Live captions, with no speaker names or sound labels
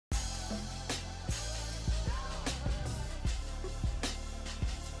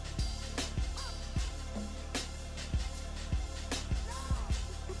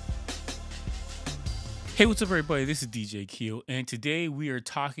Hey, what's up, everybody? This is DJ Keel, and today we are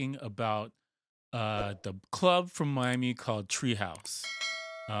talking about the club from Miami called Treehouse.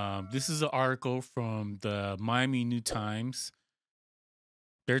 This is an article from the Miami New Times.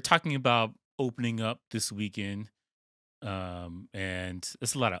 They're talking about opening up this weekend, and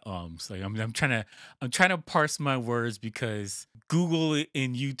it's a lot of ums. Like I'm trying to parse my words because Google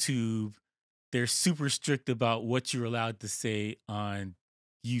and YouTube, they're super strict about what you're allowed to say on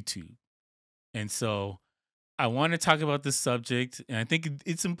YouTube, and so I want to talk about this subject, and I think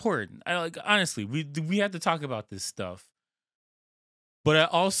it's important. I like honestly, we have to talk about this stuff, but I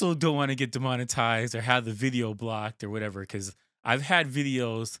also don't want to get demonetized or have the video blocked or whatever. Because I've had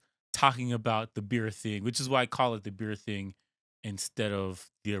videos talking about the beer thing, which is why I call it the beer thing instead of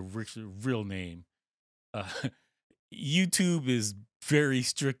the real name. Uh, YouTube is very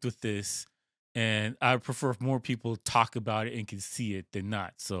strict with this, and I prefer if more people talk about it and can see it than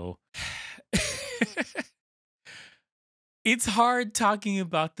not. So. It's hard talking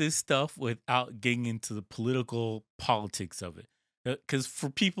about this stuff without getting into the political politics of it. Because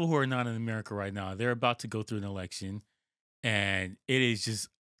for people who are not in America right now, they're about to go through an election and it is just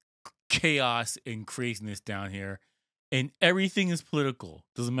chaos and craziness down here. And everything is political.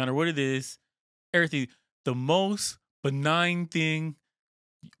 Doesn't matter what it is, everything. The most benign thing,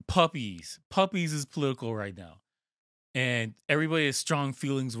 puppies. Puppies is political right now. And everybody has strong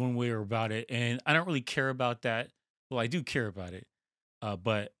feelings one way or about it. And I don't really care about that. Well, I do care about it.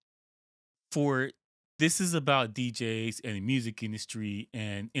 But for this is about DJs and the music industry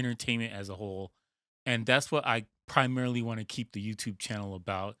and entertainment as a whole. And that's what I primarily want to keep the YouTube channel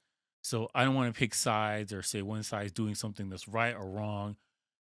about. So I don't want to pick sides or say one side's doing something that's right or wrong.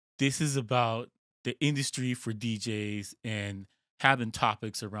 This is about the industry for DJs and having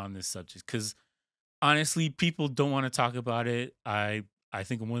topics around this subject. Because honestly, people don't want to talk about it. I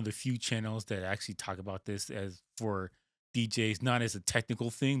think I'm one of the few channels that actually talk about this as for DJs, not as a technical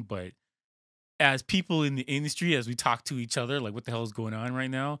thing, but as people in the industry, as we talk to each other, like what the hell is going on right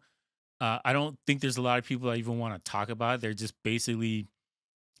now. I don't think there's a lot of people that even want to talk about it. They're just basically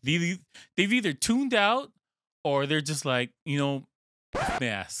they've, they've either tuned out or they're just like,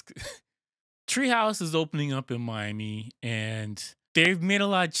 mask. Treehouse is opening up in Miami and they've made a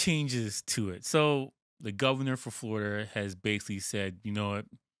lot of changes to it. So the governor for Florida has basically said, you know what,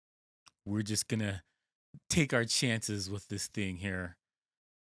 we're just gonna take our chances with this thing here.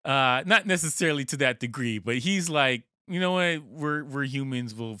 Not necessarily to that degree, but he's like, you know what, we're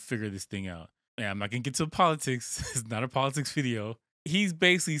humans, we'll figure this thing out. Yeah, I'm not gonna get to politics. It's not a politics video. He's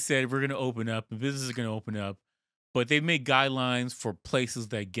basically said we're gonna open up and businesses are gonna open up, but they make guidelines for places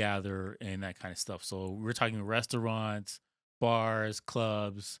that gather and that kind of stuff. So we're talking restaurants, bars,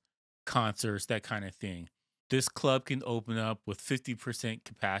 clubs, concerts, that kind of thing. This club can open up with 50%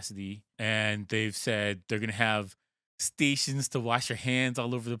 capacity, and they've said they're going to have stations to wash your hands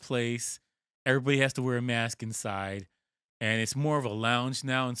all over the place. Everybody has to wear a mask inside, and it's more of a lounge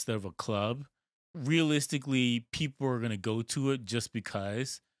now instead of a club. Realistically, people are going to go to it just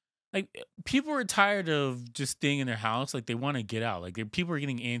because people are tired of just staying in their house. Like they want to get out. Like people are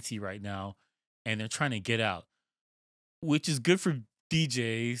getting antsy right now and they're trying to get out, which is good for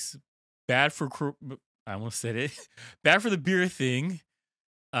DJs, bad for I almost said it, bad for the beer thing.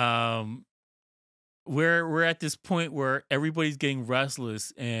 Um, we're at this point where everybody's getting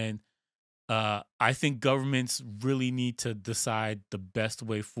restless, and I think governments really need to decide the best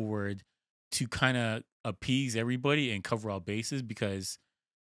way forward to kind of appease everybody and cover all bases because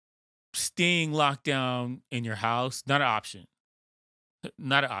staying locked down in your house not an option.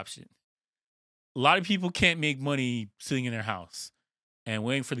 Not an option. A lot of people can't make money sitting in their house and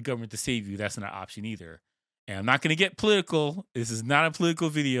waiting for the government to save you. That's not an option either. And I'm not going to get political. This is not a political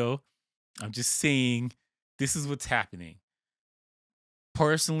video. I'm just saying this is what's happening.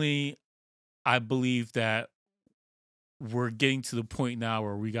 Personally, I believe that we're getting to the point now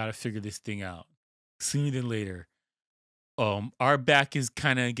where we got to figure this thing out sooner than later. Our back is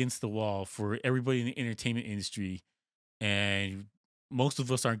kind of against the wall for everybody in the entertainment industry, and most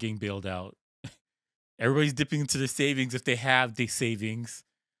of us aren't getting bailed out. Everybody's dipping into their savings if they have the savings.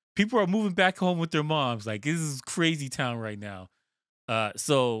 People are moving back home with their moms. Like this is crazy town right now.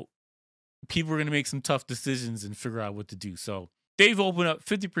 So people are gonna make some tough decisions and figure out what to do. So they've opened up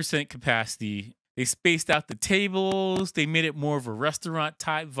 50% capacity. They spaced out the tables. They made it more of a restaurant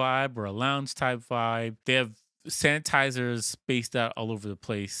type vibe or a lounge type vibe. They have sanitizers spaced out all over the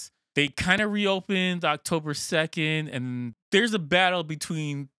place. They kind of reopened October 2nd, and there's a battle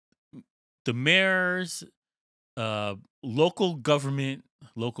between the mayors, uh, local government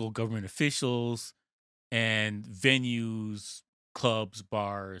officials, and venues, clubs,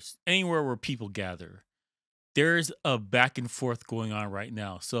 bars, anywhere where people gather. there's a back and forth going on right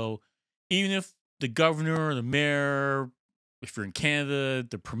now. So even if the governor, the mayor, if you're in Canada,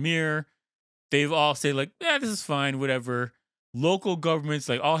 the premier, they've all said like, "Yeah, this is fine, whatever." Local governments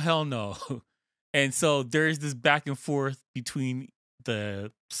like, "Oh hell no," and so there's this back and forth between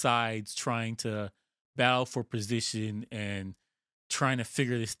the sides trying to battle for position and trying to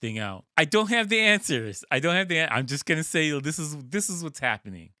figure this thing out. I don't have the answers. I don't have I'm just gonna say this is what's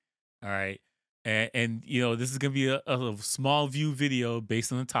happening. All right, and this is gonna be a small view video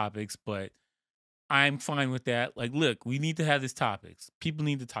based on the topics, but I'm fine with that. Like, look, we need to have these topics. People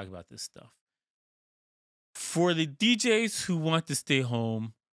need to talk about this stuff. For the DJs who want to stay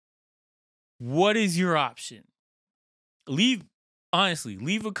home, what is your option? Leave honestly,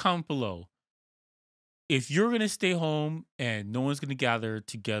 leave a comment below. If you're going to stay home and no one's going to gather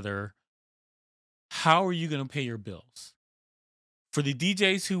together, how are you going to pay your bills? For the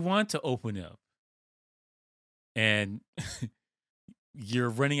DJs who want to open up and you're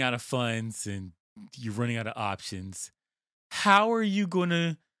running out of funds and you're running out of options, how are you going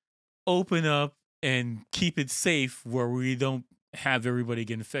to open up and keep it safe where we don't have everybody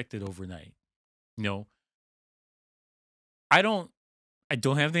get infected overnight? You know, I don't I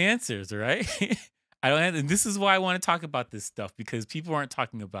don't have the answers, all right? I don't have, and this is why I want to talk about this stuff because people aren't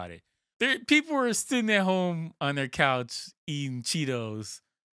talking about it. People are sitting at home on their couch eating Cheetos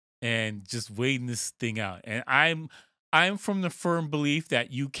and just waiting this thing out. And I'm from the firm belief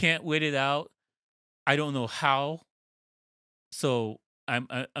that you can't wait it out. I don't know how. So I'm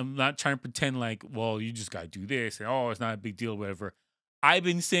not trying to pretend like, well, you just got to do this and oh, it's not a big deal, whatever. I've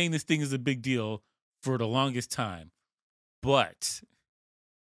been saying this thing is a big deal for the longest time, but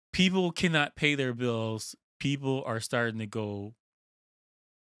people cannot pay their bills. People are starting to go,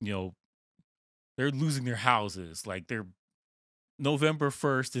 you know, they're losing their houses. Like they're November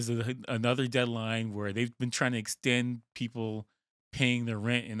 1st is another deadline where they've been trying to extend people paying their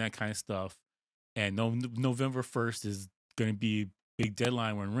rent and that kind of stuff. And November 1st is going to be a big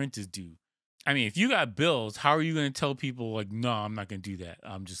deadline when rent is due. I mean, if you got bills, how are you going to tell people like, no, I'm not going to do that.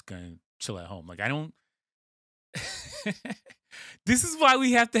 I'm just going to chill at home. Like I don't. This is why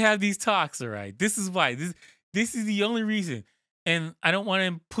we have to have these talks, all right? This is why. This is the only reason. And I don't want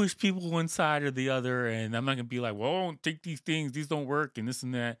to push people one side or the other. And I'm not gonna be like, well, don't take these things, these don't work, and this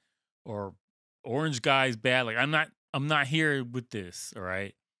and that, or orange guy's bad. Like I'm not here with this, all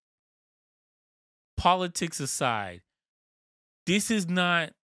right? Politics aside, this is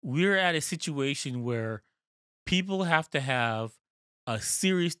not, we're at a situation where people have to have a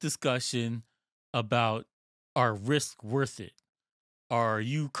serious discussion about, are risk worth it? Are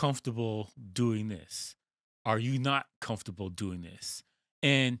you comfortable doing this? Are you not comfortable doing this?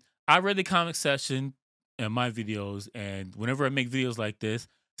 And I read the comment section in my videos, and whenever I make videos like this,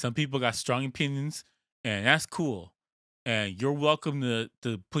 some people got strong opinions, and that's cool. And you're welcome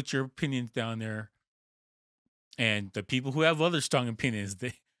to put your opinions down there. And the people who have other strong opinions,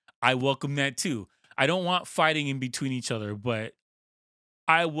 I welcome that too. I don't want fighting in between each other, but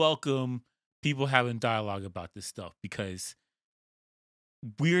I welcome people having dialogue about this stuff because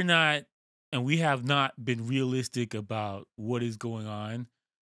we're not, and we have not been realistic about what is going on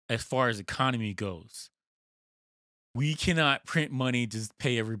as far as economy goes. We cannot print money to just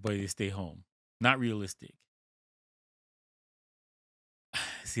pay everybody to stay home. Not realistic.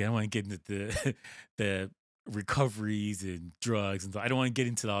 See, I don't want to get into the recoveries and drugs, and I don't want to get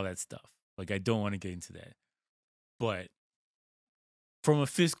into all that stuff. Like I don't want to get into that. But from a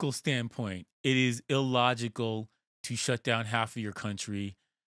fiscal standpoint, it is illogical to shut down half of your country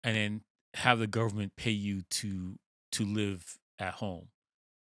and then have the government pay you to live at home,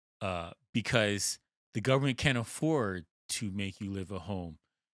 because the government can't afford to make you live at home.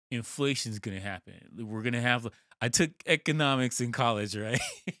 Inflation is going to happen. We're going to have. I took economics in college, right?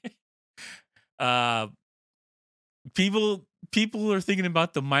 uh, people are thinking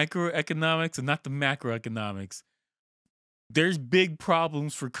about the microeconomics and not the macroeconomics. There's big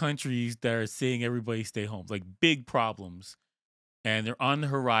problems for countries that are saying everybody stay home, like big problems, and they're on the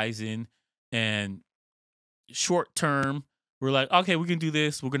horizon. And short term, we're like, okay, we can do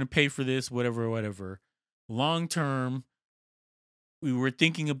this. We're going to pay for this, whatever, whatever. Long term, we were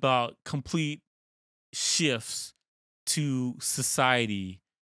thinking about complete shifts to society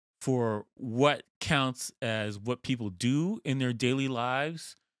for what counts as what people do in their daily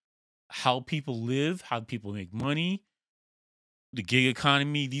lives, how people live, how people make money, the gig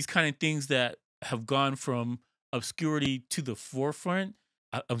economy, these kind of things that have gone from obscurity to the forefront.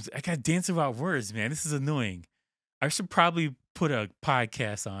 I got to dance about words, man. This is annoying. I should probably put a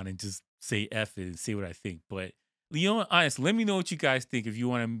podcast on and just say F it and say what I think. But you know what? Honestly, let me know what you guys think if you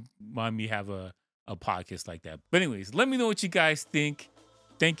want me have a a podcast like that. But anyways, let me know what you guys think.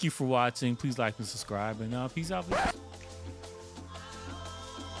 Thank you for watching. Please like and subscribe, and peace out.